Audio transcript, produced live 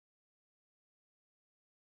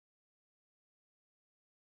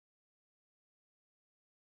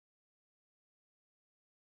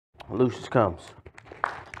Lucius comes.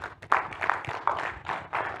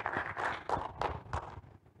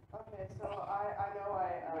 Okay, so I know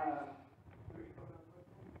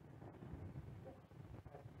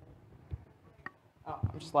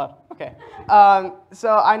I'm just loud. Okay. So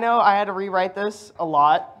I know I had to rewrite this a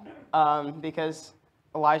lot because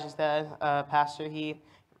Elijah's dad, pastor,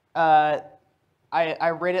 I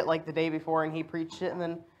read it like the day before and he preached it, and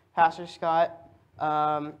then Pastor Scott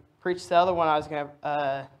preached the other one I was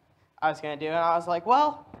gonna do, and I was like,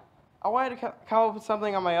 well, I wanted to come up with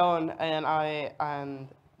something on my own, and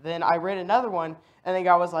then I read another one, and then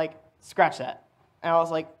God was like, scratch that, and I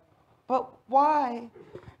was like, but why?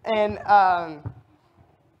 And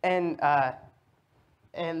and uh,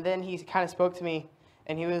 and then he kind of spoke to me,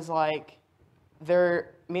 and he was like,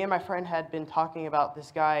 me and my friend had been talking about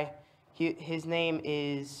this guy. His name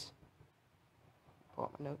is, pull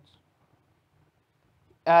up my notes.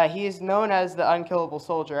 He is known as the unkillable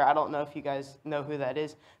soldier. I don't know if you guys know who that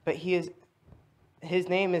is, but his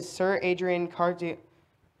name is Sir Adrian Carton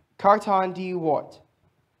de Wart.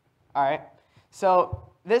 All right. So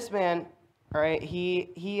this man, all right,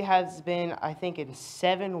 he has been, I think, in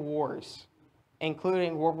 7 wars,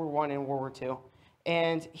 including World War I and World War II.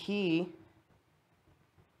 And a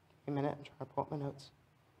minute, I'm trying to pull up my notes.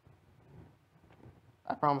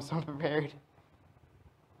 I promise I'm prepared.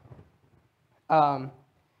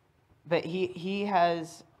 But he's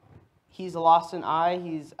lost an eye.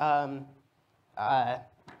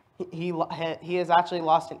 He has actually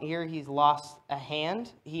lost an ear. He's lost a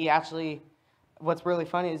hand. What's really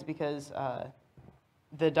funny is because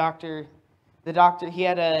the doctor he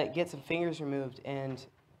had to get some fingers removed, and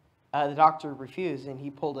the doctor refused, and he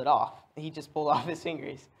pulled it off. He just pulled off his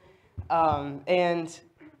fingers, and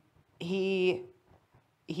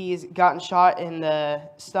he's gotten shot in the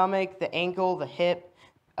stomach, the ankle, the hip,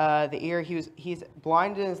 the ear. He's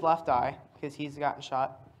blind in his left eye because he's gotten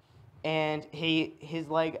shot, and his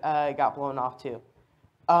leg got blown off too.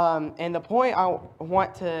 And the point I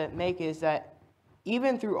want to make is that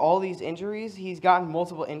even through all these injuries, he's gotten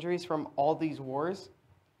multiple injuries from all these wars,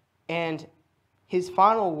 and his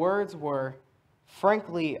final words were,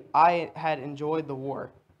 "Frankly, I had enjoyed the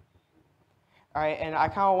war." All right, and I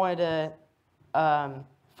kind of wanted to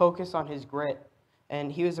focus on his grit.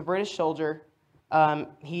 And he was a British soldier.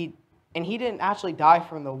 He didn't actually die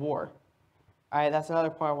from the war. All right, that's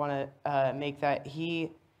another point I want to make, that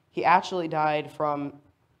he actually died from,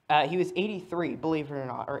 he was 83, believe it or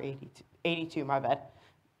not, or 82, my bad.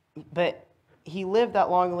 But he lived that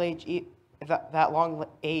long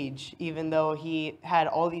age, even though he had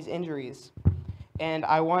all these injuries. And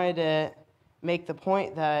I wanted to make the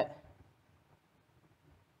point that,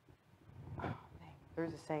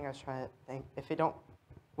 there's a saying I was trying to think.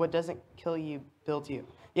 What doesn't kill you builds you.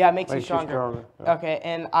 Yeah, it makes you stronger. Yeah. Okay,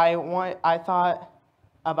 and I thought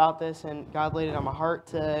about this, and God laid it on my heart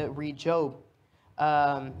to read Job.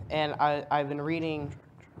 And I've been reading.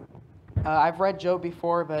 I've read Job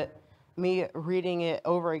before, but me reading it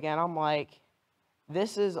over again, I'm like,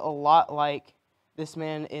 this is a lot like this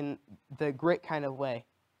man in the grit kind of way.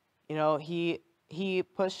 You know, he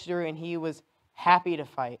pushed through, and he was happy to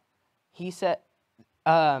fight. He said,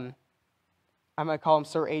 I'm going to call him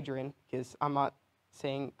Sir Adrian, because I'm not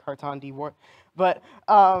saying Carton de Wart. But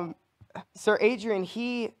Sir Adrian,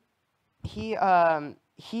 he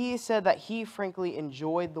said that he frankly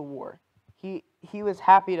enjoyed the war. He was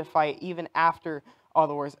happy to fight even after all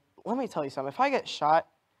the wars. Let me tell you something. If I get shot,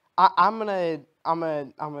 I'm gonna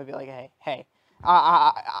be like, hey,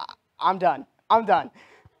 I'm done.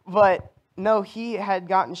 But no, he had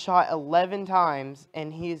gotten shot 11 times,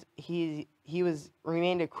 and he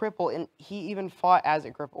remained a cripple, and he even fought as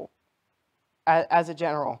a cripple, as a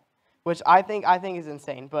general, which I think is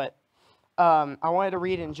insane. But I wanted to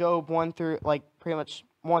read in Job 1 through, like, pretty much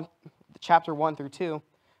chapter 1 through 2.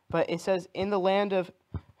 But it says, in the land of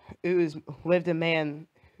Uz lived a man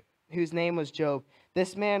whose name was Job.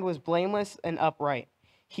 This man was blameless and upright.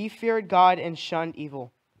 He feared God and shunned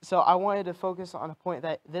evil. So I wanted to focus on a point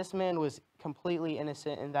that this man was completely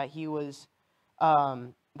innocent, and that he is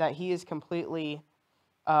completely,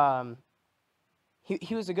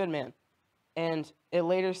 he was a good man. And it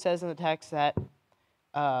later says in the text that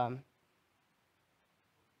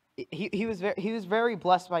he was very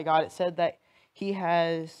blessed by God. It said that he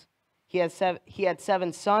had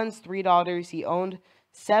 7 sons, 3 daughters. He owned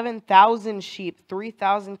 7,000 sheep,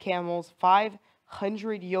 3,000 camels,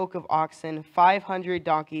 500 yoke of oxen, 500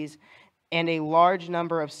 donkeys, and a large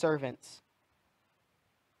number of servants.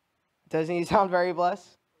 Doesn't he sound very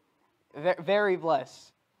blessed? Very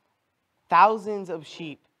blessed. Thousands of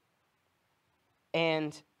sheep.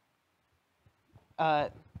 And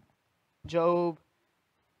Job,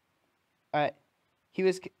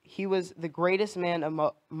 he was the greatest man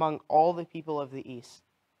among all the people of the East.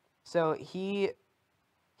 So he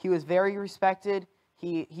was very respected.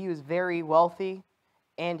 He was very wealthy,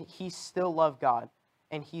 and he still loved God.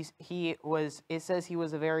 And it says he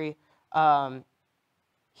was a very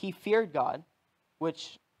he feared God,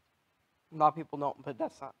 which a lot of people don't, but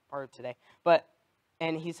that's not part of today.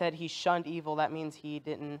 And he said he shunned evil. That means he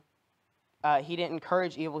didn't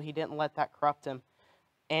encourage evil. He didn't let that corrupt him.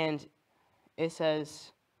 And it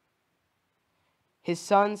says his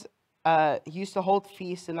sons used to hold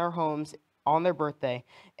feasts in their homes on their birthday,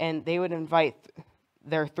 and they would invite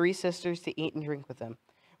their 3 sisters to eat and drink with them.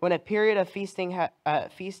 When a period of feasting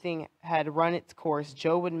had run its course,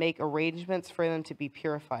 Job would make arrangements for them to be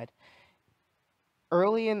purified.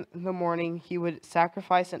 Early in the morning, he would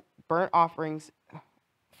sacrifice burnt offerings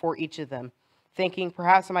for each of them, thinking,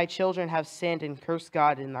 perhaps my children have sinned and cursed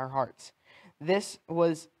God in their hearts. This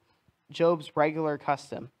was Job's regular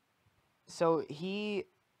custom. So he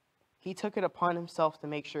took it upon himself to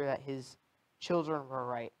make sure that his children were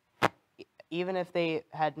right. Even if they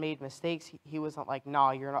had made mistakes, he wasn't like,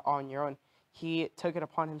 nah, you're not on your own. He took it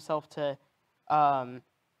upon himself to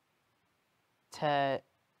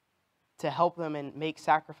help them and make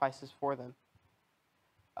sacrifices for them.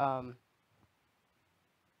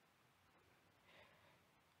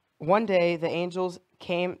 One day, the angels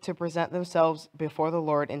came to present themselves before the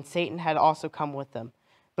Lord, and Satan had also come with them.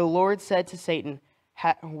 The Lord said to Satan,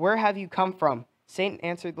 where have you come from? Satan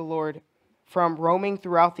answered the Lord, from roaming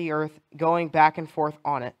throughout the earth, going back and forth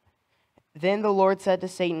on it. Then the Lord said to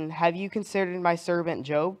Satan, have you considered my servant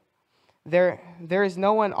Job? There is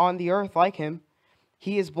no one on the earth like him.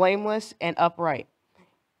 He is blameless and upright,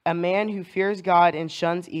 a man who fears God and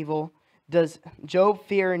shuns evil. Does Job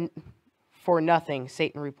fear for nothing?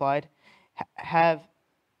 Satan replied. Have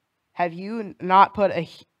you not put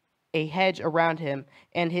a hedge around him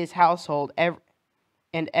and his household and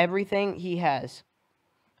everything he has?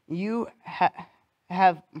 You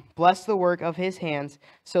have blessed the work of his hands,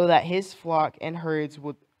 so that his flock and herds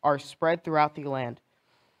are spread throughout the land.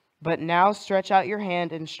 But now stretch out your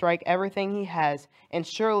hand and strike everything he has, and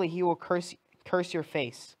surely he will curse your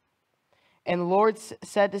face. And the Lord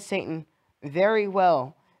said to Satan, very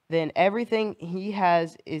well, then everything he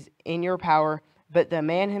has is in your power, but the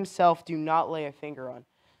man himself do not lay a finger on.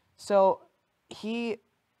 So he's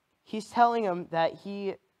telling him that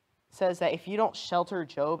he says that if you don't shelter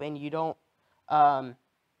Job and you don't, that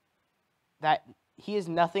he is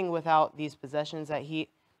nothing without these possessions, that he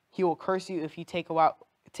will curse you if you take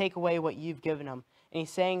away what you've given him. And he's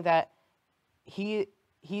saying that he'll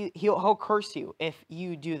curse you if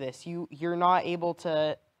you do this. You're not able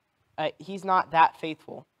to. He's not that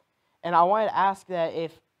faithful. And I wanted to ask that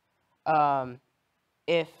if I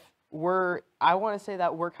want to say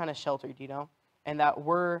that we're kind of sheltered, and that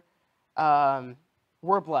we're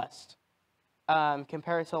blessed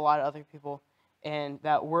compared to a lot of other people, and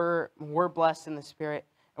that we're blessed in the Spirit,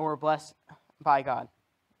 and we're blessed by God.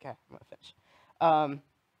 Okay, I'm gonna finish.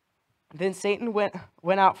 Then Satan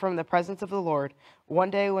went out from the presence of the Lord. One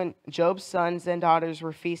day when Job's sons and daughters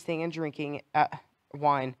were feasting and drinking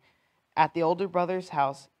wine at the older brother's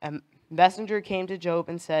house, a messenger came to Job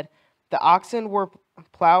and said, the oxen were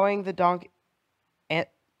plowing and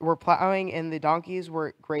the donkeys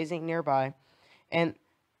were grazing nearby, and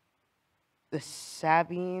the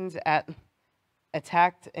Sabines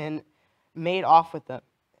attacked and made off with them.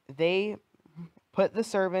 They put the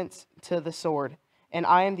servants to the sword, and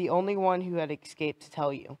I am the only one who had escaped to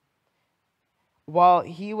tell you. While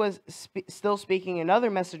he was still speaking, another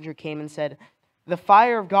messenger came and said, the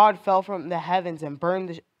fire of God fell from the heavens and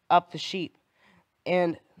burned up the sheep,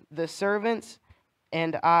 and the servants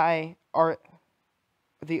and I are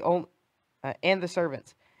the only, and the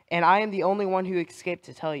servants, and I am the only one who escaped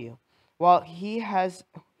to tell you. While he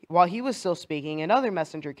was still speaking, another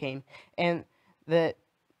messenger came, and the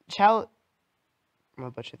I'm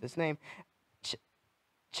gonna butcher this name,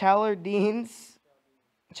 Chaldeans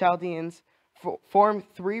formed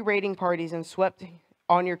 3 raiding parties and swept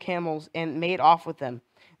on your camels and made off with them.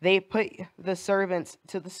 They put the servants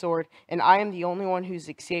to the sword, and I am the only one who's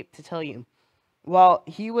escaped to tell you. While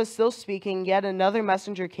he was still speaking, yet another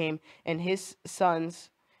messenger came, and his sons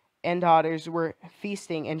and daughters were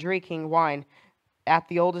feasting and drinking wine at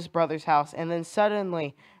the oldest brother's house. And then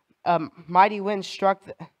suddenly a mighty wind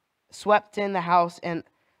swept in the house and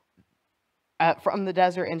from the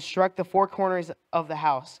desert and struck the 4 corners of the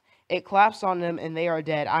house. It collapsed on them, and they are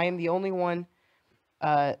dead. I am the only one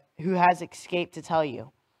who has escaped to tell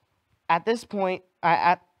you. At this point,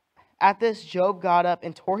 at this, Job got up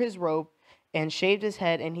and tore his robe and shaved his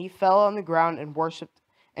head, and he fell on the ground and worshipped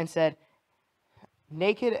and said,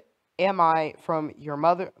 "Naked am I from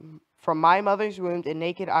my mother's womb, and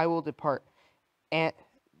naked I will depart. And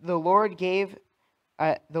the Lord gave,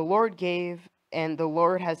 and the Lord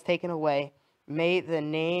has taken away. May the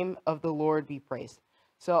name of the Lord be praised."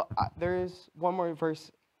 So there's one more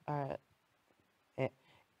verse.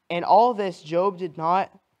 In all this, Job did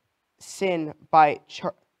not sin by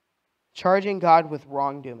charging God with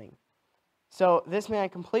wrongdoing. So this man,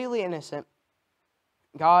 completely innocent,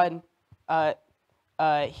 God,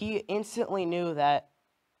 he instantly knew that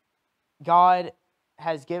God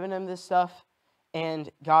has given him this stuff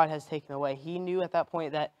and God has taken away. He knew at that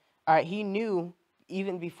point that, he knew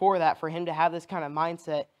even before that, for him to have this kind of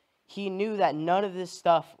mindset, he knew that none of this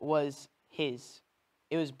stuff was his.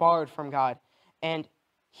 It was borrowed from God. And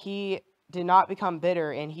he did not become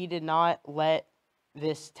bitter, and he did not let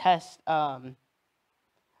this test, he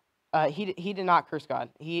did not curse God.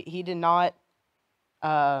 He did not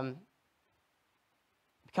become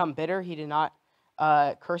bitter. He did not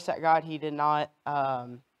curse at God. He did not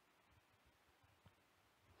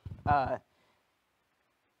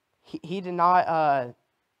he did not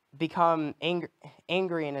become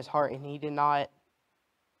angry in his heart, and he did not,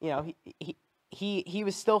 he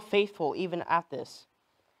was still faithful even at this.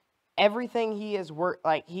 Everything he has worked,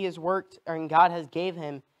 and God has gave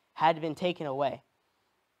him, had been taken away.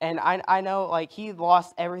 And I know, he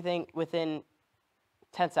lost everything within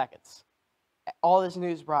 10 seconds. All this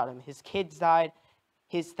news brought him. His kids died.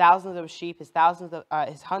 His thousands of sheep, his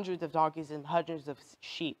hundreds of donkeys and hundreds of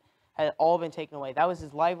sheep had all been taken away. That was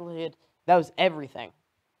his livelihood. That was everything.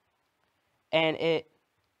 And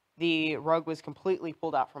the rug was completely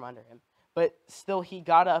pulled out from under him. But still, he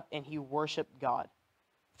got up and he worshiped God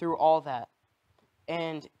through all that.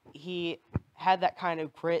 And he had that kind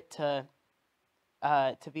of grit to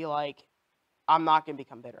be like, I'm not going to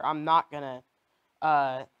become bitter. I'm not going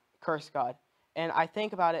to curse God. And I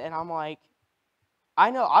think about it, and I'm like, I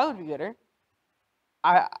know I would be bitter.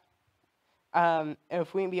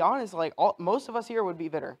 If we can be honest, most of us here would be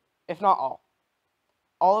bitter, if not all.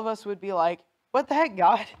 All of us would be like, what the heck,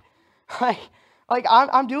 God?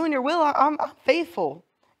 I'm doing your will. I'm faithful.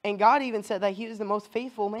 And God even said that he was the most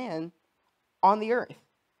faithful man on the earth.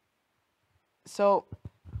 So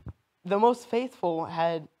the most faithful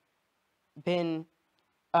had been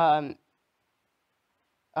in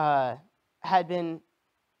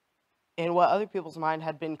what other people's mind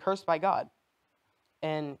had been cursed by God.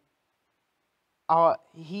 And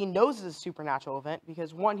he knows it's a supernatural event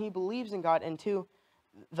because, one, he believes in God, and two,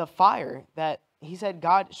 the fire that he said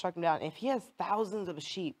God struck him down. If he has thousands of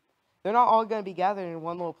sheep, they're not all going to be gathered in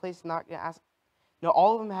one little place. Not going to ask. No,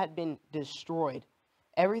 all of them had been destroyed.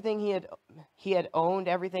 Everything he had owned,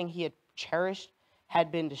 everything he had cherished,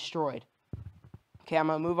 had been destroyed. Okay, I'm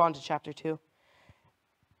going to move on to chapter 2.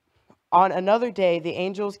 On another day, the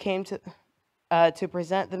angels came to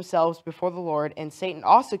present themselves before the Lord, and Satan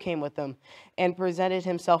also came with them and presented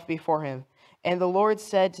himself before him. And the Lord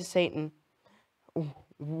said to Satan,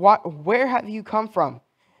 "Where have you come from?"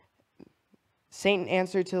 Satan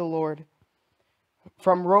answered to the Lord,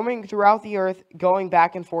 "From roaming throughout the earth, going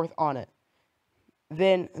back and forth on it."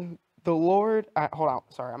 Then the Lord, hold on,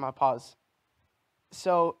 sorry, I'm going to pause.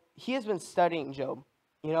 So he has been studying Job,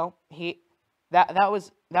 that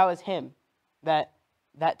was him, that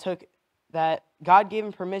God gave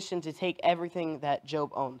him permission to take everything that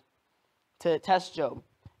Job owned, to test Job.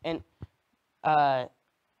 And because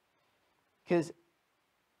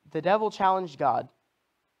the devil challenged God,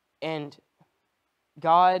 and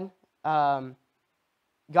God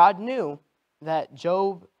knew that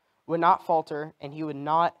Job would not falter, and he would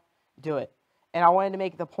not do it. And I wanted to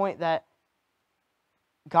make the point that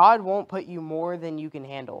God won't put you more than you can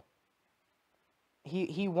handle.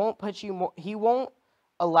 He won't put you more. He won't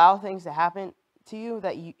allow things to happen to you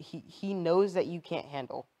that he knows that you can't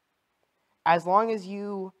handle. As long as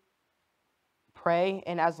you pray,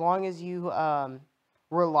 and as long as you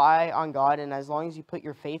rely on God, and as long as you put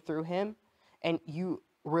your faith through him, and you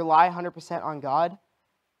rely 100% on God,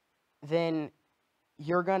 then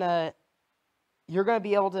you're gonna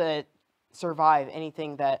be able to survive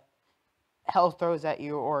anything that hell throws at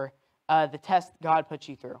you, or the test God puts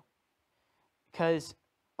you through. Because,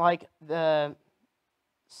 the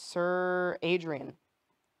Sir Adrian,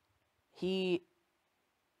 he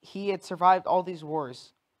had survived all these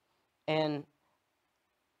wars, and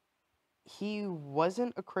he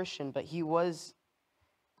wasn't a Christian, but he was.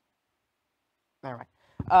 Never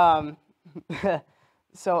mind.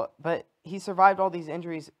 But he survived all these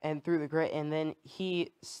injuries and through the grit, and then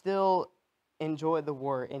he still enjoyed the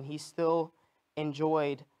war, and he still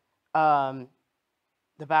enjoyed the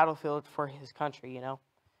battlefield for his country,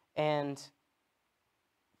 And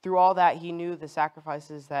through all that, he knew the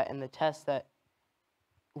sacrifices and the tests that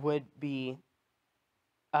would be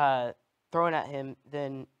thrown at him.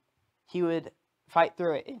 Then he would fight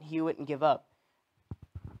through it, and he wouldn't give up.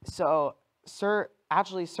 So Sir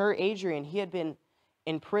Adrian, he had been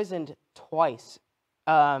imprisoned twice.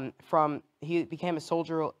 He became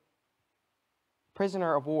a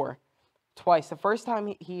prisoner of war twice. The first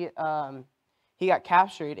time he got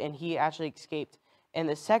captured and he actually escaped, and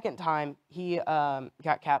the second time he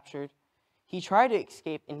got captured, he tried to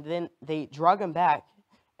escape, and then they drug him back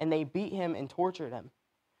and they beat him and tortured him.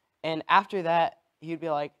 And after that, you'd be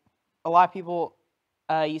like, a lot of people,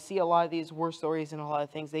 you see a lot of these war stories and a lot of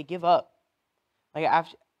things, they give up. Like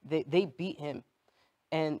after they beat him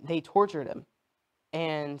and they tortured him.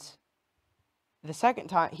 And the second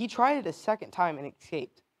time, he tried it a second time and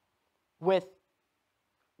escaped with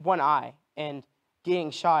one eye and getting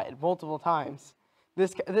shot multiple times.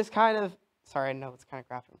 This kind of, sorry, I know it's kind of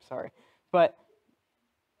graphic, I'm sorry. But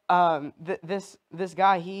this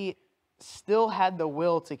guy, he still had the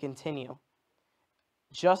will to continue.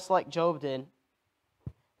 Just like Job did.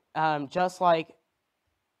 Just like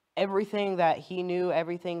everything that he knew,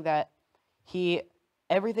 everything that he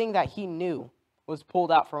knew was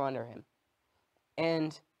pulled out from under him.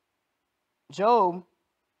 And Job,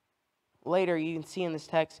 later you can see in this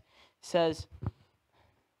text, says,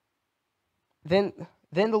 Then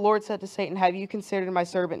the Lord said to Satan, have you considered my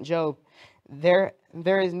servant Job? There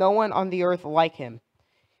is no one on the earth like him.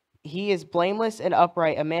 He is blameless and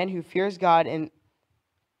upright, a man who fears God and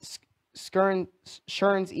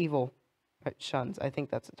shuns evil. Shuns, I think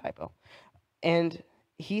that's a typo. And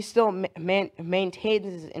he still maintains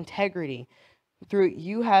his integrity. Through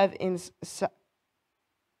you have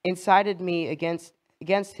incited me against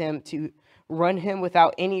him to run him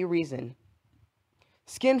without any reason.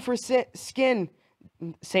 Skin for skin,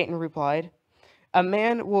 Satan replied. A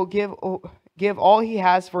man will give all he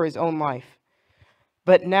has for his own life.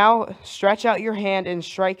 But now stretch out your hand and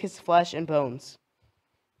strike his flesh and bones,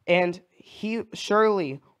 and he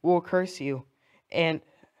surely will curse you and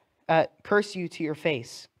curse you to your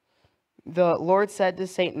face. The Lord said to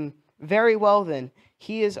Satan, very well then,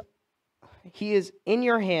 he is in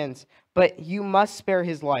your hands, but you must spare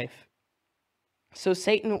his life. So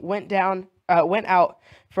Satan went out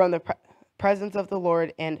from the presence of the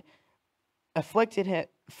Lord and afflicted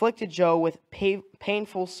Job with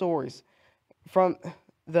painful sores, from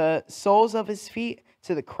the soles of his feet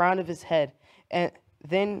to the crown of his head. And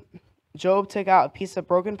then Job took out a piece of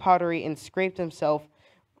broken pottery and scraped himself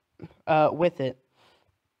with it.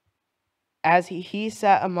 As he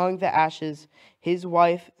sat among the ashes, his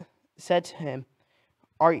wife said to him,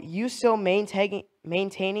 are you still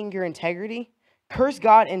maintaining your integrity? Curse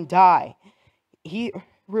God and die. He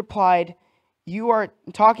replied, you are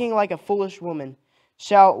talking like a foolish woman.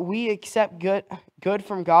 Shall we accept good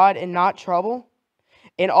from God and not trouble?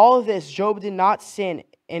 In all of this, Job did not sin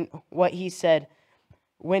in what he said.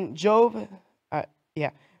 I'm going to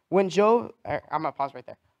pause right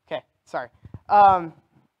there. Okay, sorry.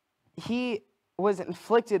 He was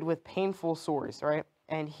inflicted with painful sores, right?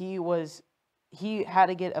 And he had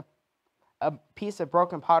to get a piece of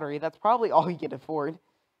broken pottery. That's probably all he could afford,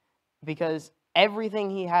 because everything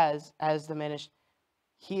he has diminished.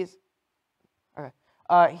 He's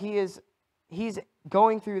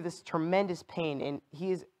going through this tremendous pain, and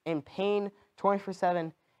he's in pain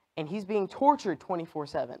 24/7, and he's being tortured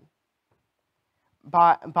 24/7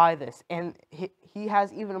 by this. And he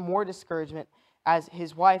has even more discouragement, as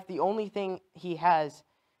his wife, the only thing he has,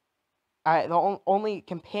 the only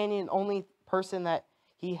companion, only person that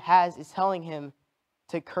he has, is telling him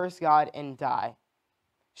to curse God and die.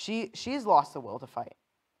 She's lost the will to fight.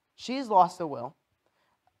 She's lost the will.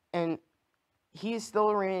 And he is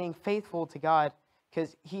still remaining faithful to God,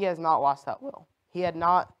 because he has not lost that will. He had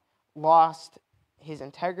not lost his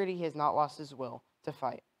integrity. He has not lost his will to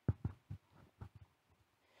fight.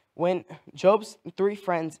 When Job's three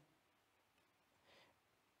friends,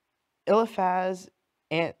 Eliphaz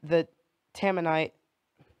and the Temanite,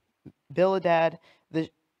 Bildad the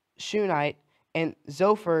Shunammite, and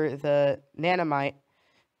Zophar the Naamite,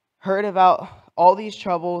 heard about all these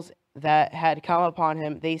troubles that had come upon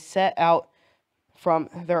him, they set out from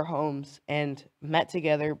their homes and met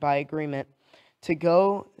together by agreement to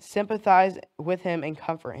go sympathize with him and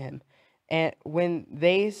comfort him. And when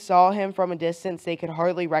they saw him from a distance, they could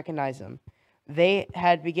hardly recognize him. They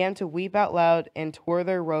had begun to weep out loud and tore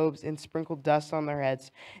their robes and sprinkled dust on their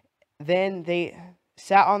heads. Then they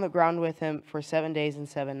sat on the ground with him for 7 days and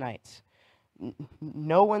 7 nights.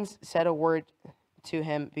 No one said a word to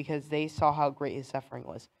him because they saw how great his suffering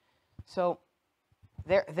was. So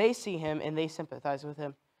they see him and they sympathize with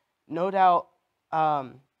him. No doubt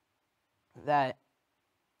that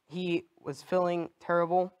he was feeling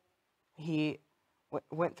terrible. He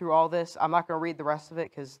went through all this. I'm not going to read the rest of it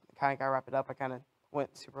because I kind of got to wrap it up. I kind of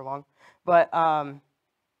went super long. But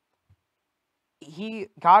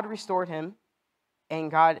God restored him, and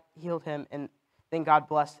God healed him, and then God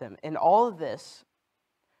blessed him. And all of this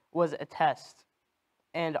was a test.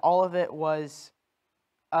 And all of it was,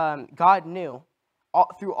 God knew.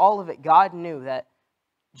 Through all of it, God knew that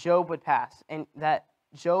Job would pass, and that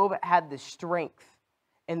Job had the strength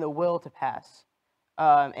and the will to pass,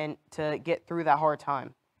 and to get through that hard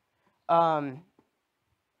time.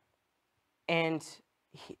 And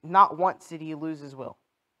not once did he lose his will.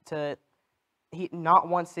 Not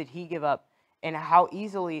once did he give up. And how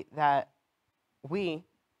easily that we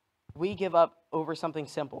give up over something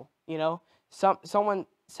simple. You know, someone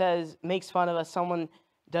makes fun of us. Someone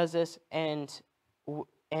does this,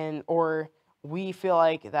 or we feel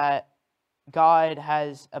like that God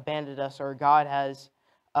has abandoned us, or God has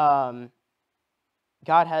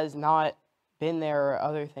not been there, or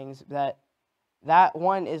other things. That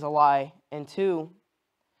one is a lie, and two,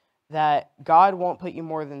 that God won't put you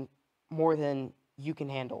more than you can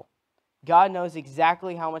handle. God knows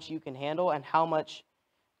exactly how much you can handle and how much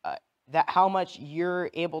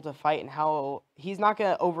you're able to fight, and how He's not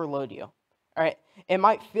going to overload you. All right, it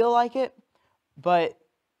might feel like it, but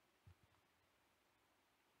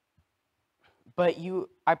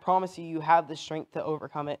I promise you, you have the strength to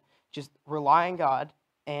overcome it. Just rely on God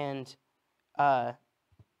and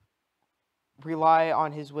rely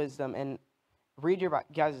on His wisdom, and read your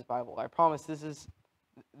guys' Bible. I promise this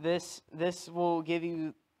will give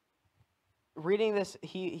you. Reading this,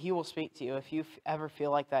 he will speak to you if you ever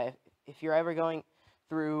feel like that. If you're ever going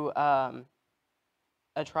through a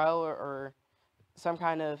trial or some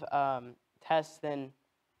kind of test, then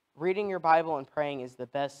reading your Bible and praying is the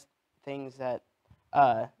best things that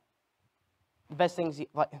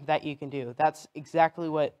you can do. That's exactly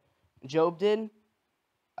what Job did.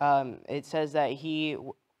 It says that he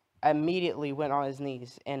immediately went on his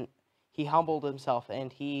knees and he humbled himself,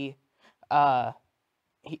 and he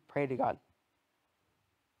prayed to God.